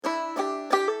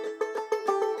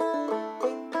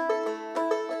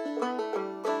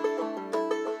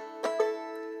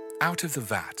Out of the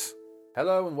Vat.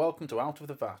 Hello and welcome to Out of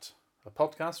the Vat, a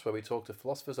podcast where we talk to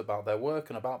philosophers about their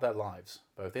work and about their lives,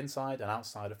 both inside and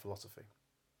outside of philosophy.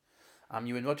 I'm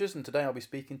Ewan Rogers, and today I'll be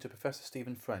speaking to Professor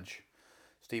Stephen French.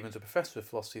 Stephen's a professor of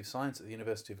philosophy of science at the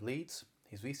University of Leeds.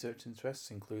 His research interests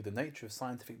include the nature of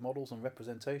scientific models and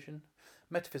representation,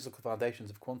 metaphysical foundations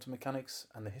of quantum mechanics,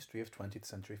 and the history of 20th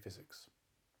century physics.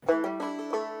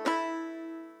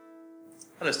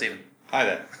 Hello, Stephen. Hi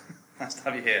there. Nice to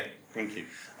have you here. Thank you.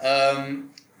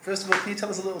 First of all, can you tell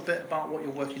us a little bit about what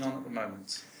you're working on at the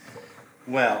moment?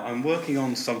 Well, I'm working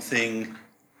on something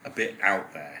a bit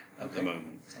out there at the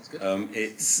moment. Sounds good.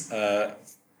 It's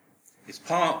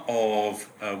part of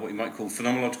what you might call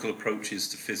phenomenological approaches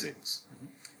to physics.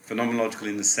 Mm-hmm. Phenomenological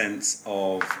in the sense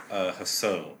of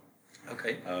Husserl.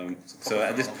 Okay. So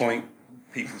at this point,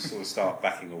 people sort of start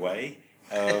backing away.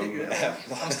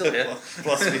 I'm still here.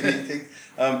 Philosophy meetings.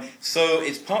 So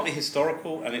it's partly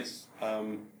historical and it's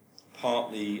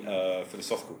partly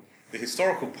philosophical. The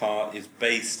historical part is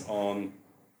based on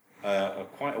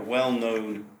quite a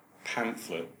well-known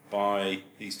pamphlet by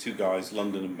these two guys,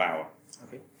 London and Bauer.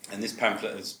 Okay. And this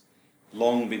pamphlet has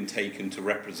long been taken to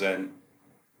represent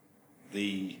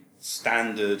the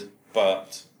standard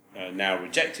but now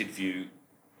rejected view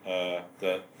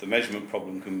that the measurement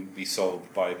problem can be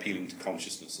solved by appealing to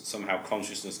consciousness, that somehow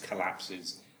consciousness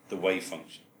collapses the wave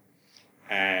function.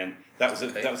 And that was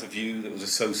a view that was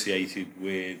associated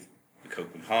with the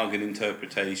Copenhagen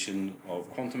interpretation of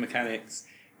quantum mechanics,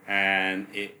 and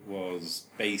it was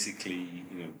basically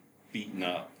beaten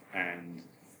up and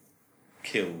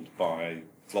killed by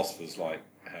philosophers like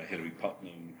Hilary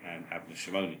Putnam and Abner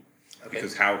Shimoni. Okay.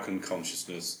 Because how can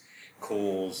consciousness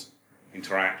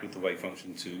interact with the wave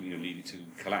function to lead it to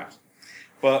collapse?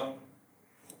 But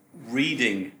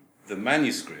reading the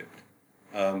manuscript,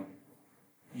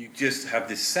 you just have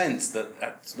this sense that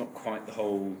that's not quite the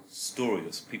whole story.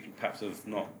 That people perhaps have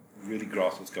not really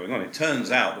grasped what's going on. It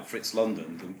turns out that Fritz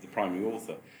London, the primary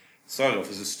author, started off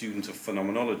as a student of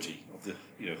phenomenology, of the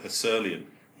Husserlian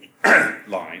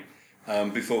line,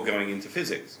 before going into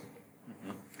physics.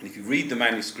 Mm-hmm. And if you read the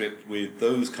manuscript with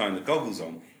those kind of goggles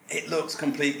on, it looks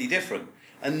completely different.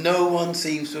 And no one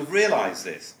seems to have realised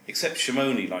this, except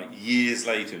Shimoni, like years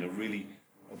later, in a really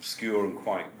obscure and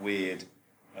quite weird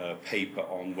paper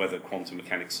on whether quantum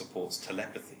mechanics supports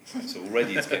telepathy. Right? So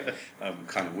already it's getting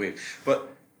kind of weird.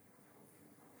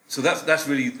 So that's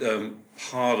really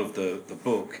part of the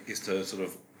book, is to sort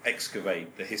of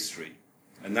excavate the history.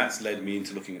 And that's led me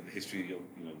into looking at the history of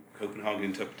Copenhagen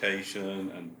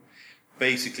interpretation and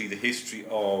basically the history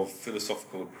of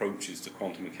philosophical approaches to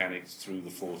quantum mechanics through the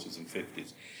 40s and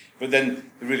 50s. But then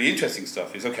the really interesting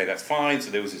stuff is, okay, that's fine. So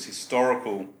there was this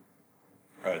historical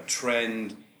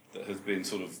trend that has been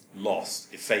sort of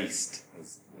lost, effaced,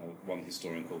 as one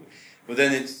historian called it. But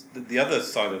then it's the other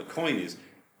side of the coin is,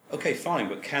 okay, fine,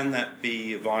 but can that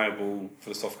be a viable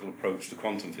philosophical approach to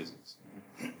quantum physics?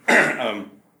 And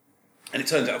it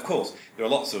turns out, of course, there are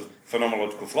lots of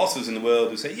phenomenological philosophers in the world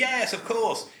who say, yes, of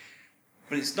course.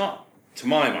 But it's not, to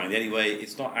my mind anyway,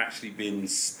 it's not actually been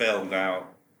spelled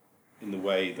out in the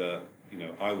way that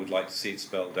I would like to see it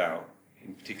spelled out,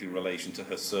 in particular in relation to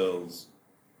Husserl's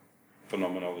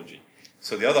phenomenology.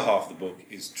 So the other half of the book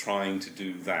is trying to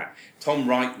do that. Tom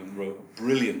Reichman wrote a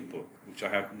brilliant book, which I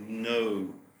have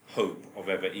no hope of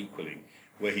ever equaling,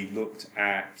 where he looked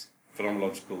at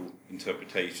phenomenological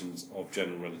interpretations of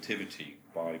general relativity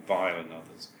by Weil and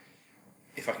others.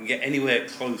 If I can get anywhere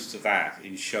close to that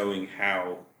in showing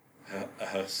how a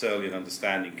Husserlian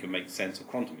understanding can make sense of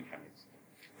quantum mechanics,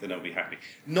 then I'll be happy.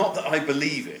 Not that I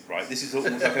believe it, right? This is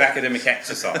almost like an academic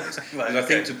exercise. Right, I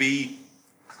think to believe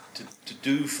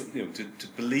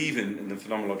in the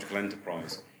phenomenological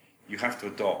enterprise, you have to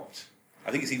adopt.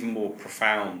 I think it's even more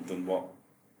profound than what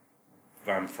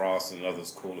Van Fraassen and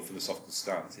others call a philosophical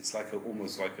stance. It's like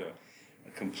almost like a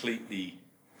completely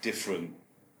different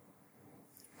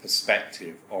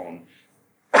perspective on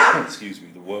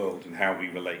the world and how we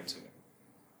relate to it.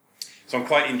 So I'm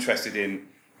quite interested in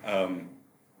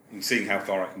seeing how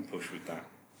far I can push with that.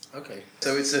 Okay.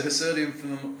 So it's a Husserlian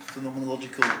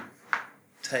phenomenological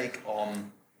take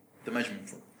on the measurement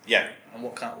problem. Yeah. And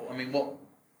what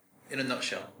in a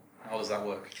nutshell, how does that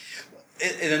work?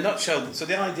 In a nutshell, so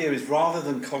the idea is rather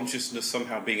than consciousness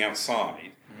somehow being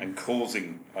outside and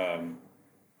causing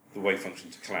the wave function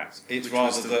to collapse, it's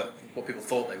rather that what people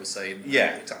thought they were saying.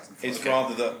 It's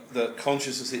rather that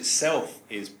consciousness itself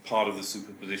is part of the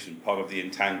superposition, part of the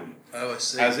entanglement. Oh, I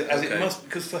see. As it must,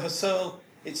 because for Husserl,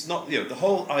 it's not the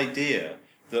whole idea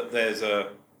that there's an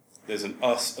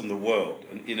us and the world,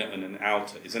 an inner and an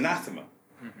outer, is anathema,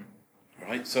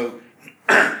 right? So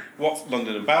what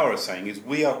London and Bauer are saying is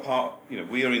we are part,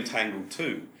 we are entangled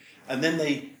too. And then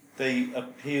they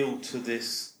appeal to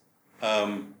this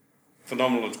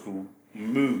phenomenological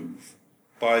move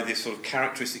by this sort of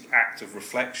characteristic act of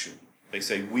reflection. They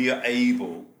say we are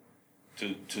able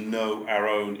to know our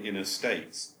own inner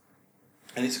states.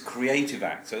 And it's a creative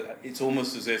act. So it's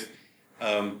almost as if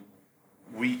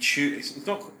we choose.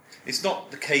 It's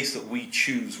not the case that we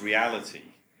choose reality,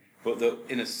 but that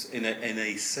in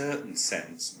a certain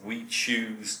sense we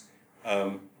choose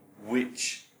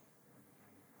which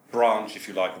branch, if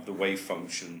you like, of the wave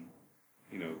function,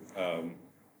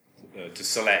 to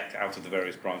select out of the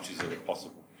various branches that are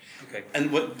possible. Okay.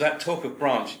 And what that talk of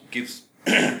branch gives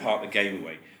part of the game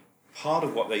away. Part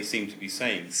of what they seem to be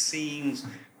saying seems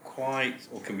quite,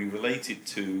 or can be related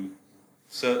to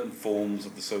certain forms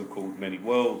of the so-called many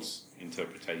worlds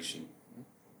interpretation.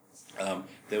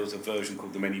 There was a version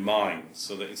called the many minds,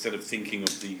 so that instead of thinking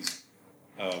of these,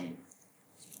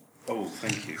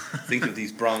 think of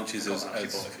these branches as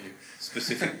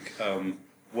specific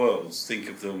worlds. Think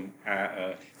of them.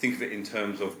 Think of it in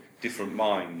terms of different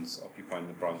minds occupying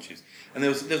the branches. And there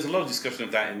was a lot of discussion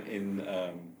of that in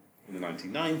the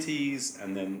 1990s,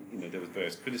 and then there was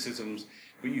various criticisms.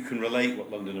 But you can relate what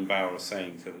London and Bauer are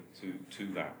saying to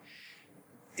that.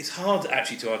 It's hard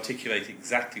actually to articulate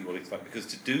exactly what it's like, because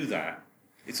to do that,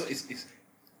 it's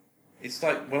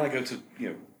like when I go to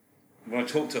when I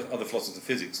talk to other philosophers of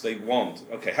physics, they want,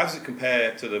 okay, how does it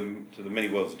compare to the many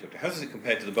worlds interpretation? How does it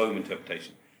compare to the Bohm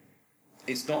interpretation?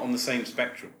 It's not on the same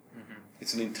spectrum. Mm-hmm.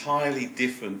 It's an entirely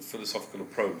different philosophical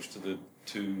approach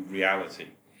to reality.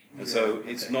 And so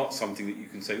it's not something that you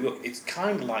can say, look, it's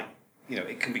kind of like,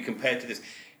 it can be compared to this.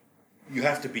 You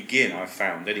have to begin, I've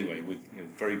found anyway, with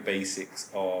very basics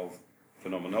of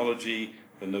phenomenology,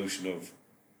 the notion of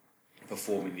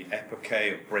performing the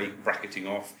epoche, of bracketing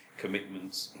off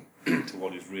commitments to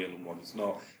what is real and what is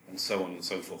not, and so on and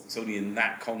so forth. It's only in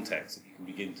that context that you can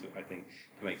begin to, I think,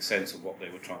 to make sense of what they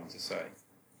were trying to say.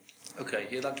 Okay,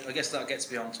 I guess that gets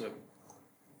me on to a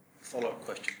follow-up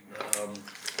question.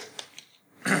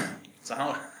 So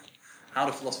how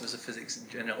do philosophers of physics in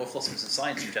general, or philosophers of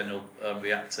science in general,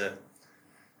 react to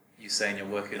you saying you're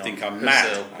working on... I think I'm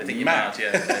mad. They think you're mad, yeah.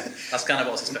 Okay. That's kind of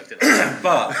what I suspected.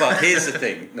 But here's the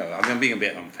thing. No, I'm being a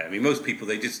bit unfair. I mean, most people,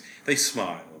 they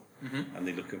smile, mm-hmm. and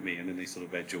they look at me, and then they sort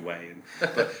of edge away.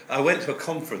 But I went to a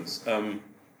conference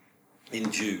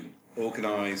in June,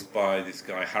 organised by this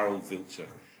guy, Harold Wiltshire,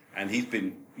 and he's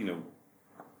been,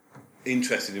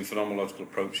 interested in phenomenological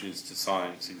approaches to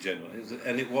science in general.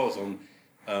 It was on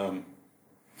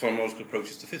phenomenological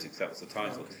approaches to physics. That was the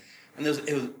title. Okay. And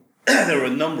there were a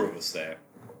number of us there.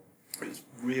 It was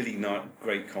really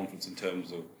great conference in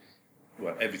terms of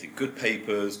everything. Good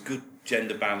papers, good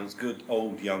gender balance, good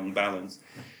old-young balance.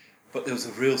 But there was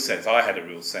a real sense, I had a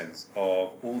real sense,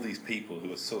 of all these people who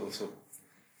were sort of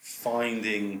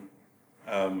finding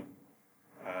that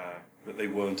they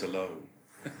weren't alone.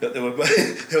 That there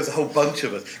was a whole bunch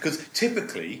of us. Because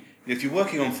typically, if you're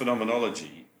working on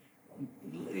phenomenology,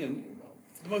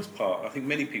 for the most part, I think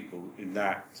many people in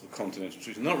that sort of continental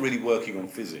tradition are not really working on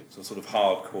physics, or sort of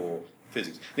hardcore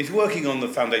physics. And if you're working on the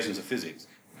foundations of physics,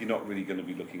 you're not really going to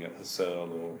be looking at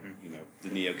Husserl or the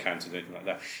neo-Kant or anything like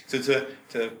that. So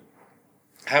to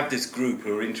have this group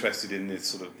who are interested in this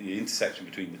sort of the intersection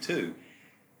between the two,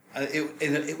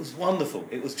 it was wonderful.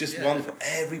 It was just wonderful.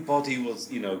 Everybody was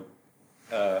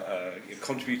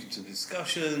contributing to the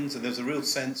discussions, and there was a real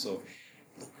sense of,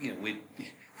 look,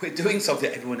 we're doing something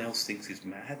that everyone else thinks is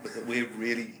mad, but that we're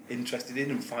really interested in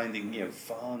and finding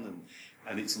fun,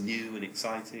 and it's new and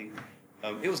exciting.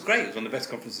 It was great. It was one of the best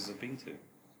conferences I've been to.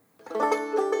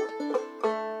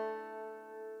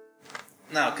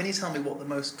 Now, can you tell me what the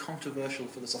most controversial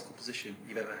philosophical position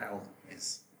you've ever held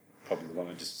is? Probably the one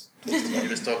I just talked about. You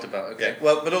just talked about, okay. Yeah,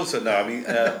 well, but also, no, I mean,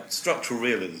 structural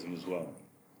realism as well.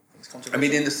 I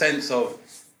mean, in the sense of,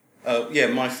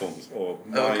 my forms, or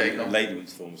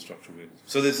Leibniz's form of structural realism.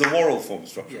 So there's the Worrell form of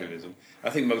structural realism.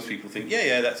 I think most people think,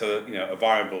 that's a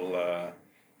viable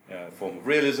form of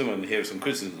realism, and here are some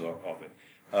criticisms of it.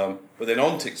 But then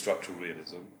ontic structural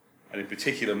realism, and in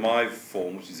particular my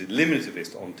form, which is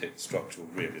eliminativist ontic structural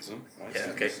realism, right? Yeah,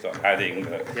 okay. Start adding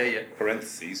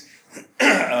parentheses.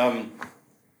 I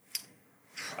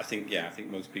think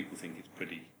most people think it's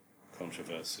pretty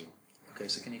controversial. Okay,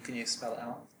 so can you spell it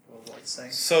out, or what it's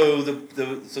saying? So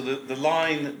the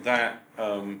line that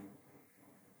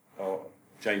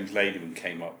James Ladyman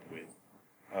came up with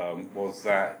was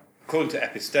that, according to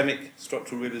epistemic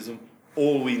structural realism,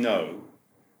 all we know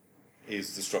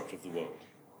is the structure of the world.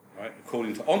 Right?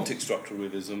 According to ontic structural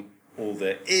realism, all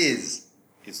there is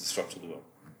the structure of the world.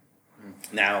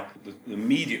 Now, the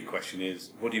immediate question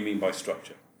is, what do you mean by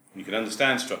structure? You can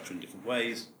understand structure in different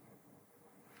ways.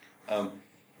 But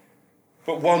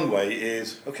one way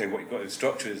is, okay, what you've got in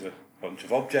structure is a bunch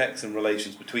of objects and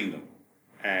relations between them.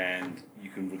 And you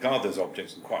can regard those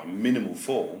objects in quite a minimal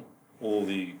form. All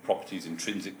the properties,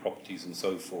 intrinsic properties and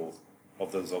so forth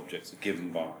of those objects are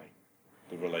given by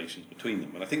the relations between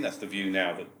them. And I think that's the view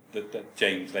now that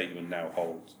James Ladyman now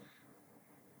holds.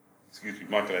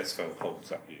 Michael Esfeld holds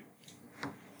that view.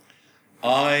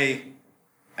 I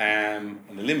am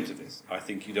on the limit of this. I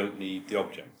think you don't need the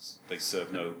objects. They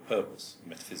serve no purpose,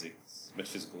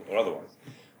 metaphysical or otherwise.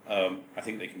 I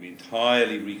think they can be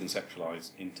entirely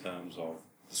reconceptualized in terms of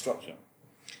the structure.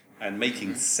 And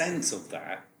making sense of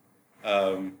that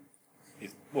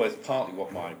is partly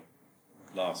what my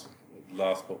last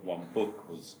but one book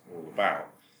was all about.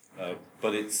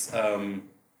 But it's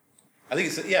I think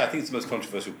it's the most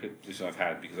controversial position I've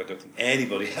had, because I don't think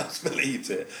anybody else believes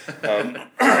it.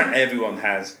 Everyone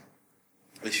has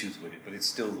issues with it, but it's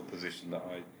still the position that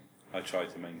I try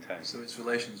to maintain. So it's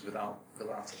relations without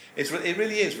relata. It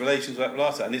really is relations without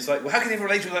relata, and it's like, well, how can you have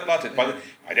relations without relata?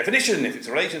 By definition, if it's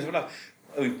relations without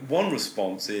relata. I mean, one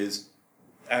response is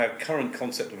our current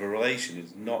concept of a relation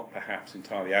is not perhaps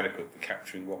entirely adequate for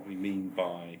capturing what we mean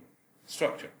by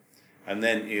structure. And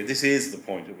then this is the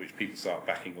point at which people start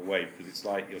backing away, because it's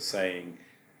like you're saying,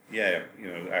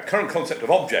 our current concept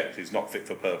of object is not fit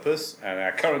for purpose, and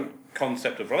our current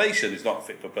concept of relation is not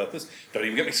fit for purpose. Don't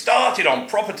even get me started on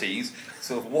properties.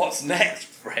 So what's next,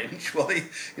 French? Well,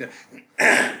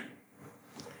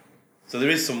 so there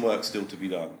is some work still to be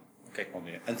done on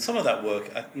it, and some of that work,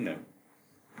 I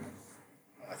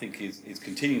think is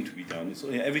continuing to be done. It's,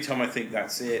 every time I think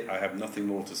that's it, I have nothing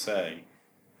more to say,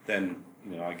 then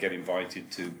I get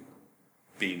invited to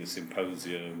be in a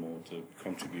symposium or to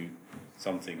contribute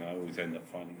something. I always end up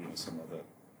finding some other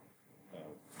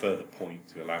further point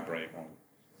to elaborate on.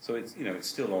 So it's it's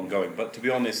still ongoing. But to be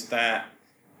honest, that's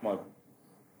not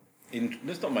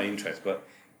my interest, but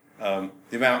the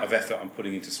amount of effort I'm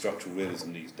putting into structural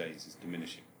realism these days is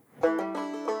diminishing.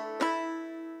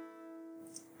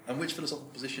 And which philosophical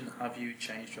position have you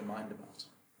changed your mind about?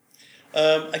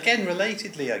 Again,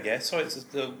 relatedly, I guess. Sorry, it's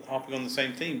harping on the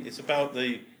same theme. It's about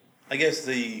the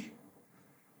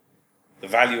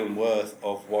value and worth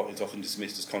of what is often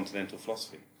dismissed as continental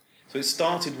philosophy. So it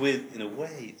started with, in a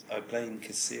way, I blame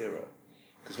Cassirer,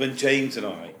 because when James and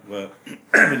I were,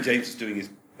 when James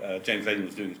Ladyman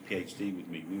was doing his PhD with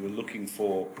me, we were looking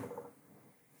for,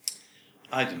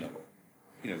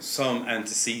 some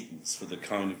antecedents for the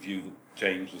kind of view that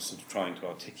James was sort of trying to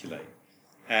articulate,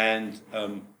 and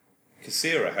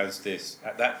Cassirer has this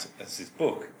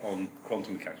book on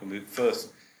quantum mechanics, one of the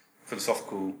first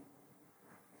philosophical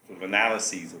sort of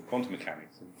analyses of quantum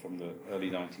mechanics from the early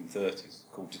 1930s,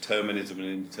 called Determinism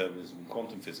and Indeterminism in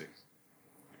Quantum Physics.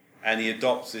 And he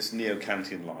adopts this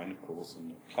neo-Kantian line, of course,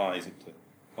 and applies it to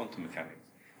quantum mechanics.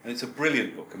 And it's a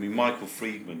brilliant book. I mean, Michael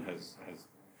Friedman has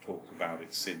talked about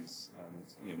it since, and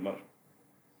it's much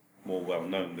more well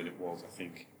known than it was, I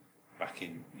think, back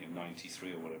in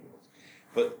 93 or whatever it was.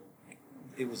 But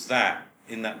it was that,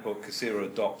 in that book, Cassirer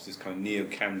adopts this kind of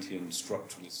neo-Kantian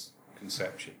structuralist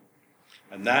conception.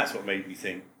 And that's what made me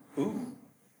think, ooh,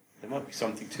 there might be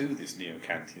something to this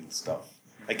neo-Kantian stuff.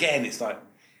 Again, it's like,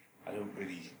 I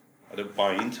don't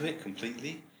buy into it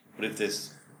completely, but if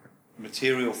there's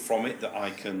material from it that I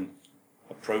can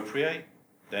appropriate,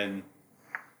 then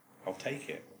I'll take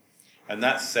it. And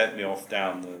that set me off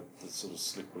down the sort of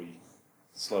slippery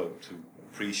slope to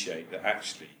appreciate that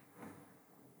actually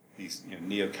these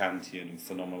neo-Kantian and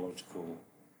phenomenological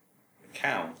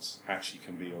accounts actually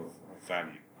can be of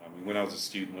value. I mean, when I was a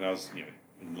student, when I was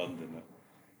in London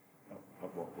at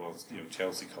what was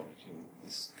Chelsea College,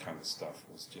 this kind of stuff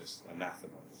was just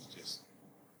anathema. It was just,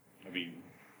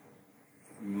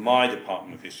 my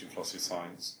department of history and philosophy of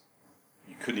science,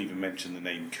 you couldn't even mention the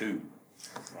name Kuhn,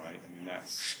 right? I mean,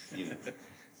 that's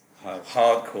how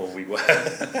hardcore we were.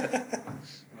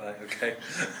 Right. Okay.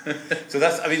 So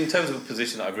that's, in terms of a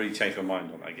position that I've really changed my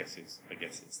mind on, I guess it's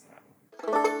that.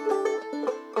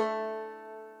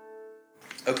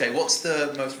 Okay, what's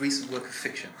the most recent work of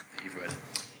fiction that you've read?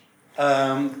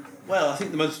 Well, I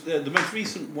think the most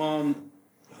recent one.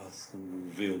 It's going to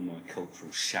reveal my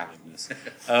cultural shallowness.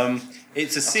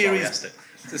 It's a series.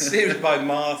 It's a series by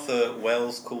Martha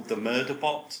Wells called the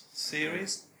Murderbot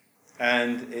series,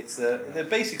 and they're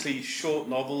basically short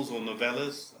novels or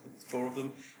novellas. I think it's 4 of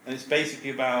them, and it's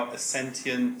basically about a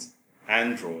sentient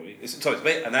android. It's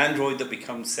an android that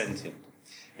becomes sentient,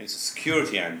 and it's a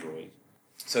security android.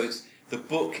 So the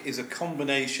book is a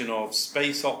combination of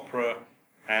space opera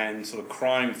and sort of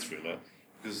crime thriller,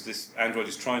 because this android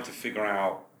is trying to figure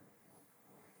out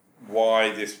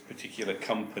why this particular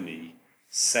company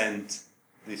sent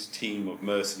this team of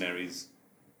mercenaries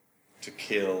to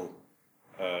kill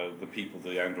the people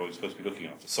the android is supposed to be looking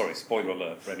after. Sorry, spoiler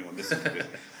alert for anyone listening to this.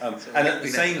 And at the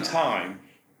same time,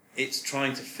 it's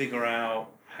trying to figure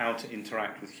out how to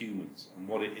interact with humans and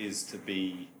what it is to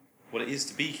be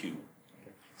human.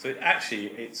 So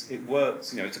it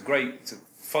works. It's a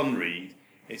fun read.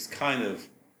 It's kind of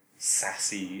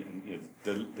sassy, and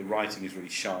the writing is really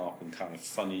sharp and kind of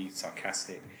funny,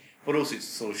 sarcastic, but also it's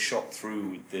sort of shot through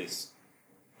with these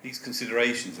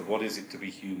considerations of what is it to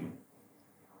be human.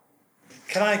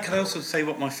 Can I also say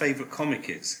what my favourite comic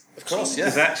is? Of course, yeah.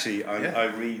 Because actually, I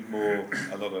read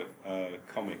a lot of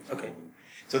comics. Okay.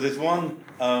 So there's one.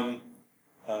 I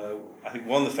think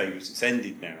one of the favourites. It's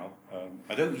ended now.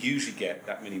 I don't usually get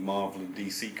that many Marvel and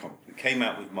DC comics. It came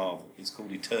out with Marvel. It's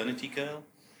called Eternity Girl,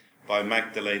 by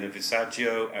Magdalena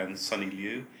Visaggio and Sonny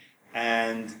Liu,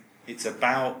 and it's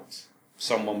about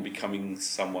someone becoming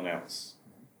someone else.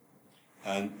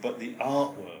 But the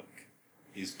artwork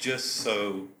is just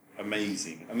so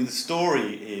amazing. I mean, the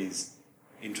story is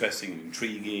interesting and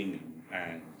intriguing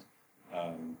and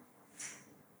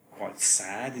quite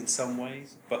sad in some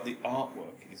ways, but the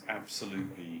artwork is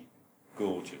absolutely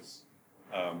gorgeous.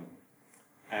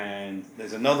 And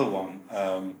there's another one,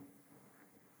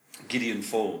 Gideon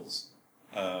Falls,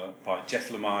 by Jeff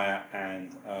Lemire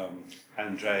and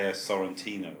Andrea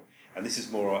Sorrentino. And this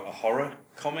is more a horror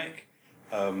comic.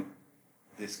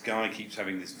 This guy keeps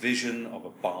having this vision of a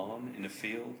barn in a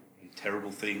field, and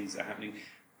terrible things are happening.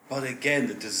 But again,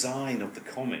 the design of the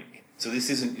comic. So this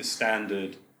isn't your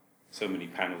standard, so many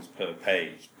panels per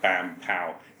page, bam,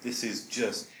 pow. This is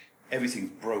just,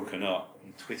 everything's broken up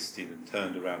and twisted and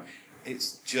turned around.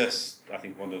 It's just, I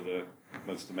think, one of the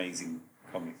most amazing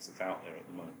comics that's out there at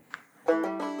the moment.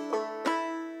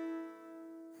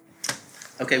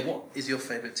 Okay, what is your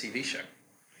favourite TV show?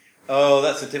 Oh,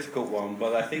 that's a difficult one,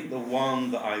 but I think the one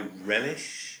that I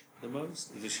relish the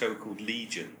most is a show called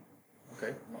Legion.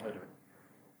 Okay, not heard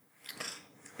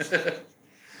of it.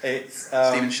 It's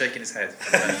Stephen's shaking his head.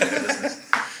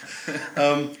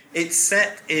 it's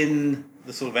set in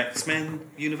the sort of X-Men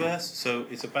universe, so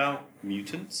it's about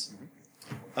mutants.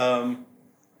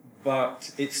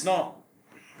 But it's not,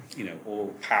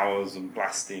 all powers and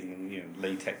blasting and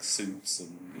latex suits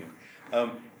and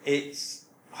it's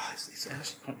actually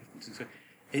quite difficult to say.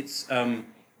 It's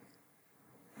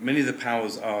many of the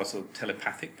powers are sort of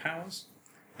telepathic powers.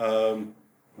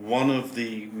 One of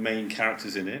the main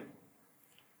characters in it,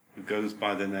 who goes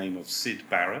by the name of Syd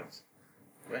Barrett.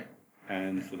 Great.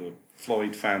 And for the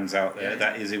Floyd fans out there,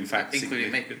 that is in fact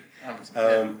including me.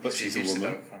 but she's a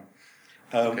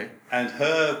woman. And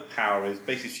her power is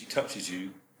basically, if she touches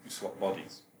you, you swap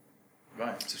bodies.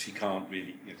 Right. So she can't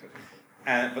really.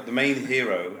 But the main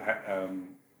hero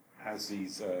has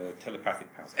these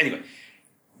telepathic powers. Anyway,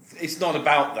 it's not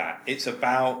about that. It's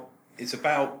about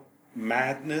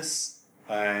madness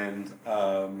and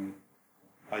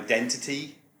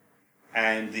identity.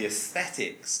 And the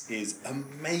aesthetics is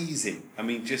amazing. I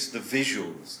mean, just the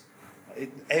visuals.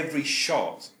 Every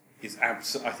shot is I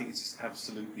think it's just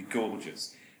absolutely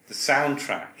gorgeous. The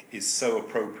soundtrack is so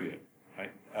appropriate,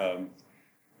 right?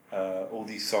 All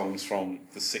these songs from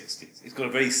the 60s. It's got a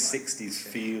very 60s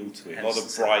feel to it. A lot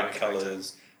of bright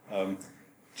colours.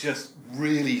 Just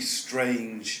really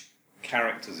strange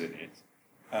characters in it.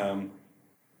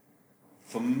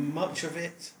 For much of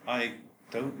it, I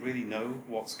don't really know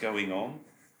what's going on,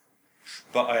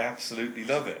 but I absolutely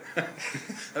love it.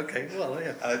 Okay, well,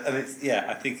 yeah. And it's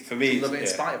I think for me, love it in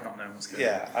spite of not knowing what's going on.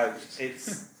 Yeah,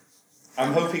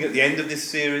 I'm hoping at the end of this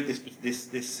series,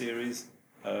 this series,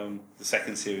 the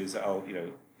second series, that I'll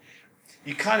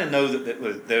you kind of know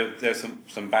that there's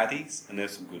some baddies and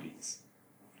there's some goodies,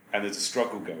 and there's a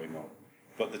struggle going on,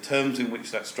 but the terms in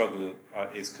which that struggle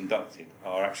is conducted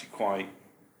are actually quite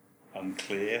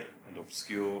unclear and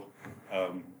obscure.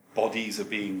 Bodies are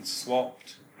being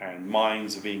swapped and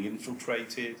minds are being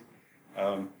infiltrated.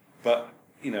 But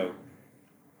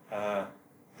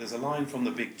there's a line from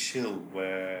The Big Chill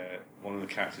where one of the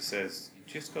characters says, "You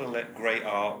just got to let great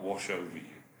art wash over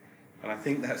you," and I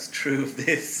think that's true of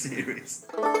this series.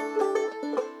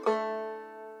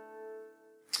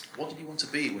 What did you want to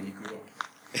be when you grew up?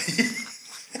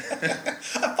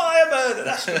 A fireman, an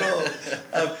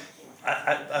astronaut.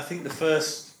 I think my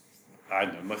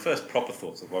first proper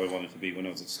thoughts of what I wanted to be when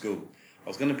I was at school, I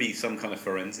was going to be some kind of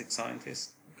forensic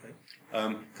scientist. Okay.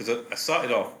 Because I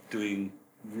started off doing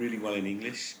really well in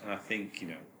English, and I think,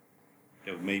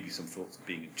 there were maybe some thoughts of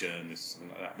being a journalist, something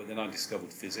like that, but then I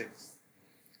discovered physics,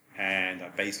 and I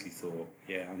basically thought,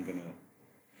 I'm going to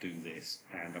do this,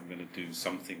 and I'm going to do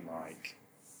something like,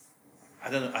 I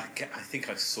don't know, I think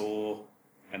I saw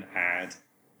an ad,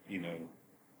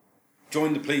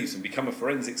 join the police and become a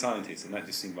forensic scientist, and that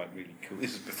just seemed like really cool.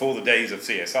 This was before the days of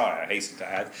CSI, I hasten to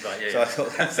add. Right, yeah, so I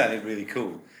thought that sounded really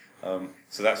cool.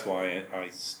 So that's why I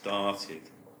started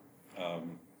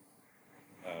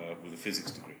with a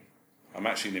physics degree. I'm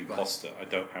actually an imposter. I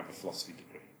don't have a philosophy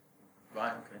degree.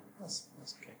 Right, okay. That's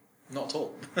okay. Not at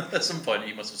all. At some point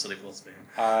you must have studied philosophy.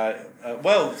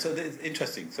 Well, so it's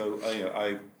interesting. So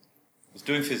I was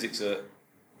doing physics at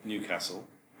Newcastle,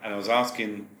 and I was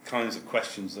asking kinds of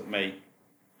questions that made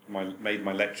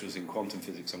my lecturers in quantum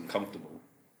physics uncomfortable.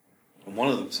 And one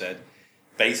of them said,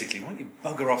 basically, why don't you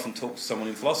bugger off and talk to someone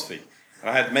in philosophy? And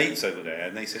I had mates over there,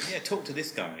 and they said, yeah, talk to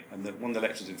this guy. And one of the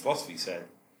lecturers in philosophy said,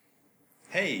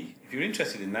 hey, if you're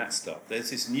interested in that stuff, there's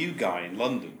this new guy in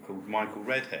London called Michael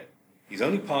Redhead. He's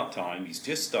only part-time, he's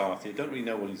just started, don't really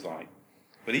know what he's like,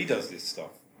 but he does this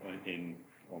stuff on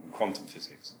quantum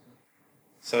physics.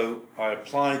 So I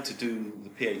applied to do the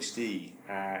PhD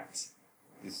at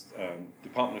this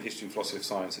Department of History and Philosophy of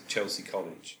Science at Chelsea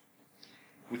College,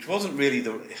 which wasn't really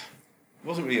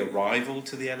a rival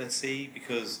to the LSE,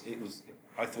 because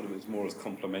I thought it was more as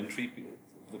complementary.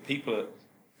 The people at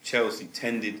Chelsea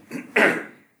tended,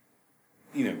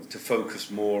 to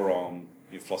focus more on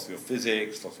philosophy of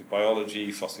physics, philosophy of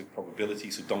biology, philosophy of probability.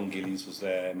 So Don Gillies was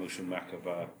there, Moshe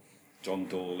Makaber, John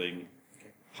Dorling,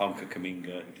 Hanke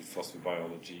Kaminga, who did philosophy of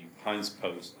biology, Heinz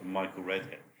Post, and Michael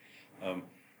Redhead.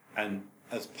 And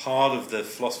as part of the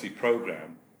philosophy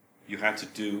program, you had to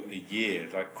do a year,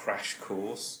 like crash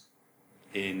course,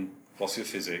 in philosophy of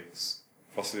physics,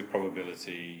 philosophy of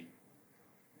probability,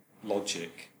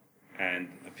 logic, and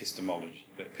epistemology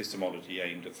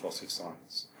aimed at philosophy of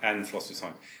science and philosophy of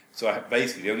science. So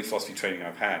basically the only philosophy training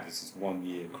I've had is this 1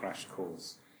 year crash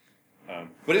course.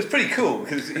 But it was pretty cool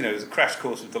because it was a crash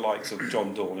course with the likes of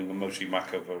John Dorling and Moshe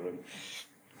Makaber and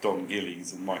Don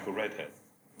Gillies and Michael Redhead.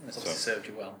 It's obviously served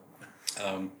you well.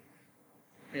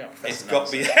 It's got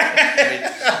to be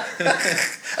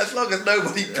as long as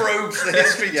nobody probes the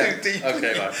history too deep.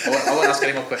 Okay, right. I won't ask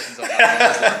any more questions on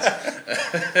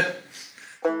that.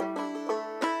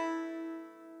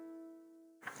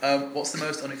 What's the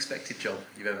most unexpected job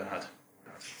you've ever had?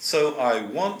 So I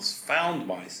once found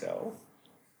myself.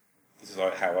 This is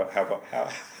like how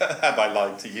have I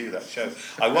lied to you? That show.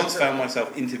 I once found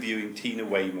myself interviewing Tina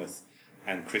Weymouth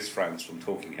and Chris Frantz from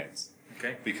Talking Heads.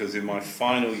 Okay. Because in my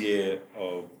final year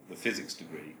of the physics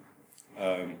degree,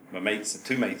 two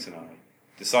mates and I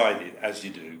decided, as you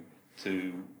do,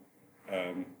 to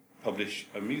publish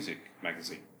a music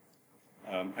magazine.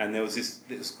 And there was this,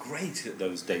 it was great at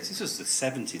those days. This was the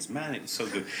 70s, man, it was so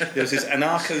good. There was this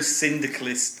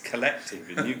anarcho-syndicalist collective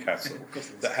in Newcastle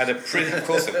that had a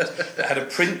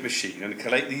print machine and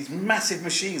these massive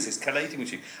machines, this collating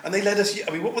machine. And they let us,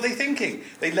 what were they thinking?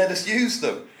 They let us use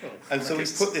them. And so we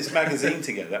put this magazine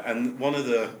together, and one of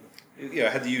the,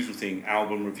 had the usual thing,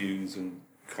 album reviews and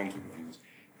concert reviews.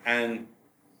 And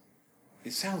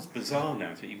it sounds bizarre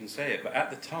now to even say it, but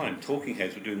at the time, Talking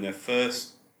Heads were doing their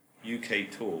first UK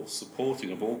tour,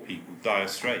 supporting, of all people, Dire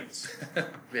Straits.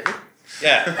 Really?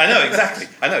 Yeah, I know, exactly.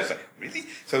 It's like, really?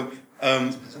 So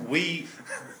we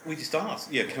just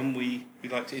asked, we'd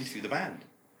like to interview the band.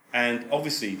 And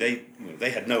obviously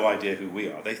they had no idea who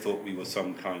we are. They thought we were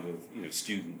some kind of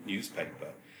student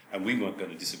newspaper, and we weren't going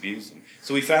to disabuse them.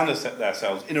 So we found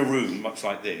ourselves in a room much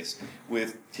like this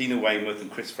with Tina Weymouth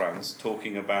and Chris Frantz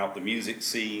talking about the music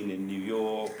scene in New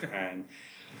York, and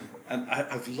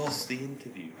I've lost the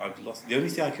interview. The only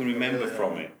thing I can remember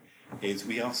from it is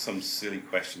we asked some silly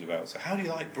question about, so how do you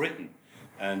like Britain?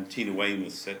 And Tina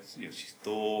Weymouth said, she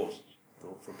thought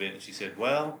for a bit, and she said,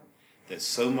 well, there's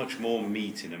so much more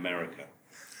meat in America.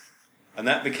 And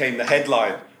that became the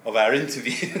headline of our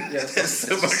interview. Yes, there's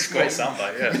so much more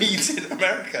meat in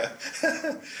America.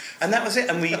 And that was it.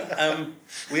 And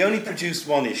we only produced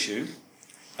one issue.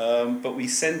 But we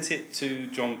sent it to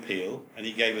John Peel, and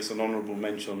he gave us an honourable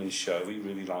mention on his show. He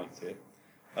really liked it.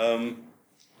 And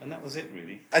that was it,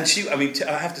 really. And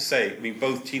I have to say,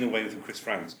 both Tina Weymouth and Chris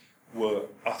Frantz were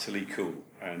utterly cool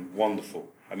and wonderful.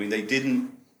 They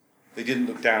didn't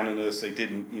look down on us. They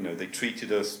didn't, they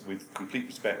treated us with complete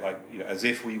respect, like, as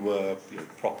if we were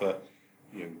proper,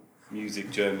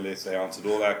 music journalists. They answered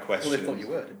all our questions. Well, they thought you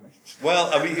were, didn't they? Well,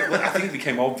 I think it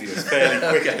became obvious fairly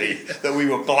quickly that we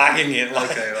were blagging it.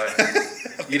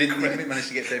 Right. You didn't manage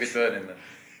to get David Byrne in then?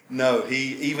 No,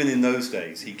 even in those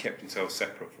days, he kept himself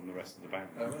separate from the rest of the band.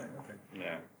 Oh, right, okay.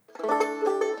 Yeah.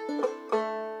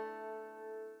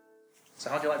 So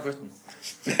how do you like Britain?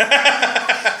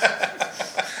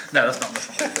 No, that's not the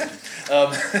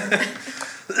question.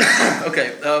 Okay,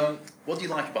 what do you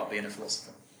like about being a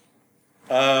philosopher?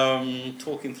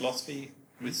 Talking philosophy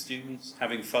with students,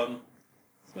 having fun.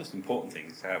 The most important thing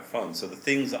is to have fun. So the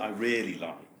things that I really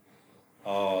like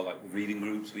are like the reading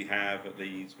groups we have at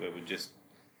Leeds, where we're just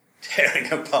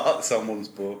tearing apart someone's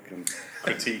book and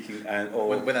critiquing, or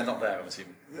When they're not there, I'm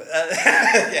assuming.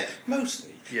 yeah,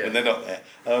 mostly Yeah. when they're not there.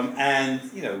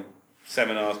 And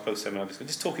seminars, post-seminar discussion,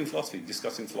 just talking philosophy,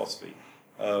 discussing philosophy.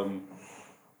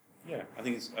 Yeah, I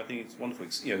think it's wonderful.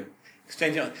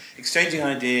 Exchanging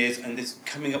ideas and just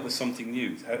coming up with something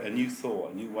new, a new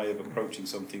thought, a new way of approaching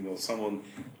something. Or someone,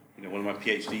 one of my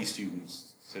PhD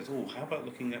students says, "Oh, how about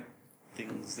looking at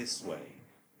things this way?"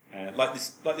 Like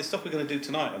this stuff we're going to do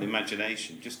tonight on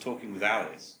imagination. Just talking with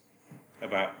Alice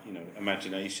about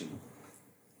imagination.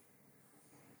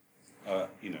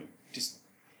 Just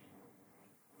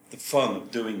the fun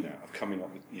of doing that, of coming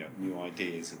up with new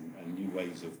ideas and new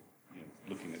ways of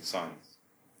looking at science.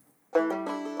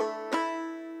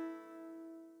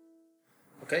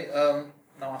 Okay,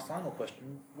 now our final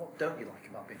question. What don't you like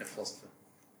about being a philosopher?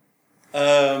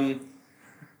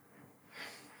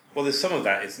 Well, there's some of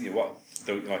that is what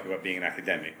don't you like about being an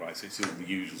academic, right? So it's all the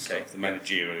usual stuff, the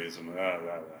managerialism.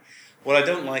 What I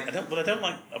don't like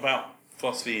about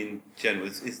philosophy in general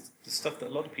is the stuff that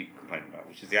a lot of people complain about,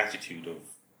 which is the attitude of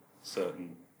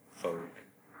certain folk.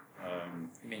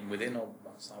 You mean within or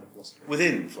outside of philosophy?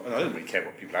 Within, I don't really care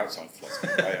what people outside philosophy.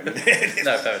 Right? I mean,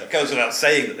 No, fair enough. It goes without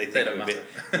saying that they think don't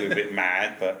you're a bit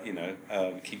mad, but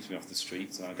it keeps me off the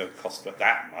streets, and I don't cost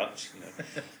that much.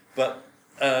 But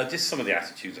just some of the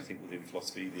attitudes I think within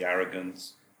philosophy, the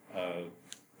arrogance,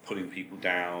 putting people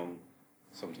down,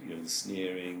 the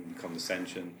sneering, the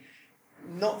condescension.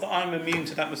 Not that I'm immune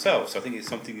to that myself, so I think it's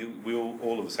something that we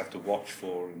all of us have to watch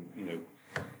for, and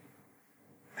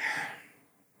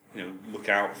look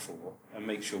out for, and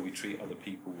make sure we treat other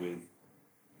people with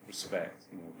respect.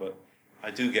 But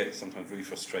I do get sometimes really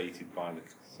frustrated by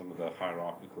some of the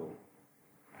hierarchical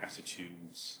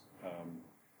attitudes,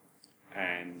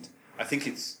 and I think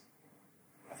it's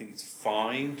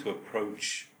fine to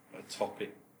approach a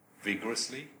topic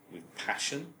vigorously with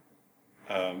passion,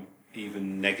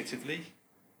 even negatively.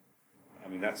 I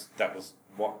mean that was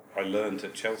what I learned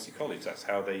at Chelsea College. That's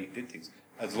how they did things.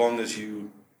 As long as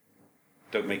you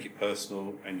don't make it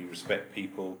personal and you respect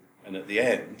people, and at the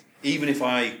end, even if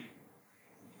I,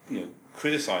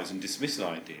 criticise and dismiss an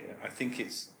idea, I think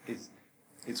it's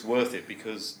worth it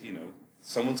because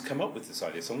someone's come up with this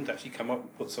idea. Someone's actually come up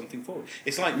and put something forward.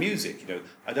 It's like music.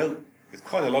 There's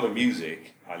quite a lot of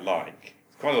music I like.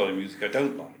 There's quite a lot of music I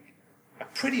don't like. I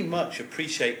pretty much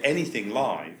appreciate anything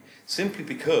live simply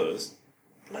because,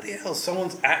 bloody hell,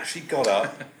 someone's actually got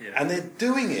up and they're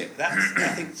doing it. That's, I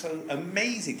think, so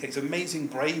amazing. It takes amazing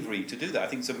bravery to do that. I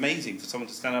think it's amazing for someone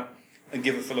to stand up and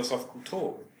give a philosophical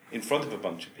talk in front of a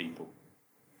bunch of people.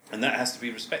 And that has to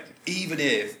be respected. Even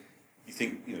if you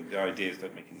think, the ideas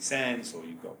don't make any sense, or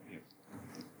you've got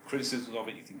criticisms of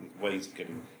it, you think there's ways of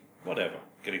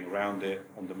getting around it,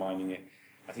 undermining it.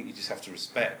 I think you just have to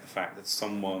respect the fact that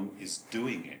someone is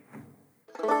doing it.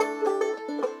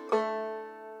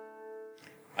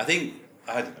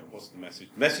 I don't know, what's the message?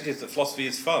 The message is that philosophy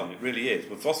is fun. It really is.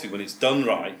 But philosophy, when it's done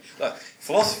right,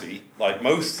 philosophy, like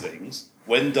most things,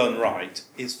 when done right,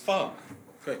 is fun.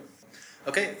 Great.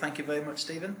 Okay, thank you very much,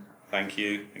 Stephen. Thank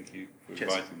you for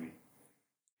inviting me.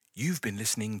 You've been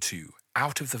listening to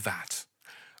Out of the Vat,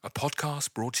 a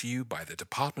podcast brought to you by the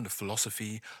Department of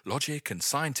Philosophy, Logic and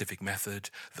Scientific Method,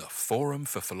 the Forum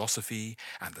for Philosophy,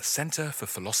 and the Centre for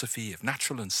Philosophy of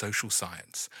Natural and Social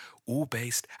Science, all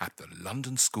based at the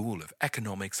London School of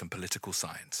Economics and Political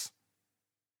Science.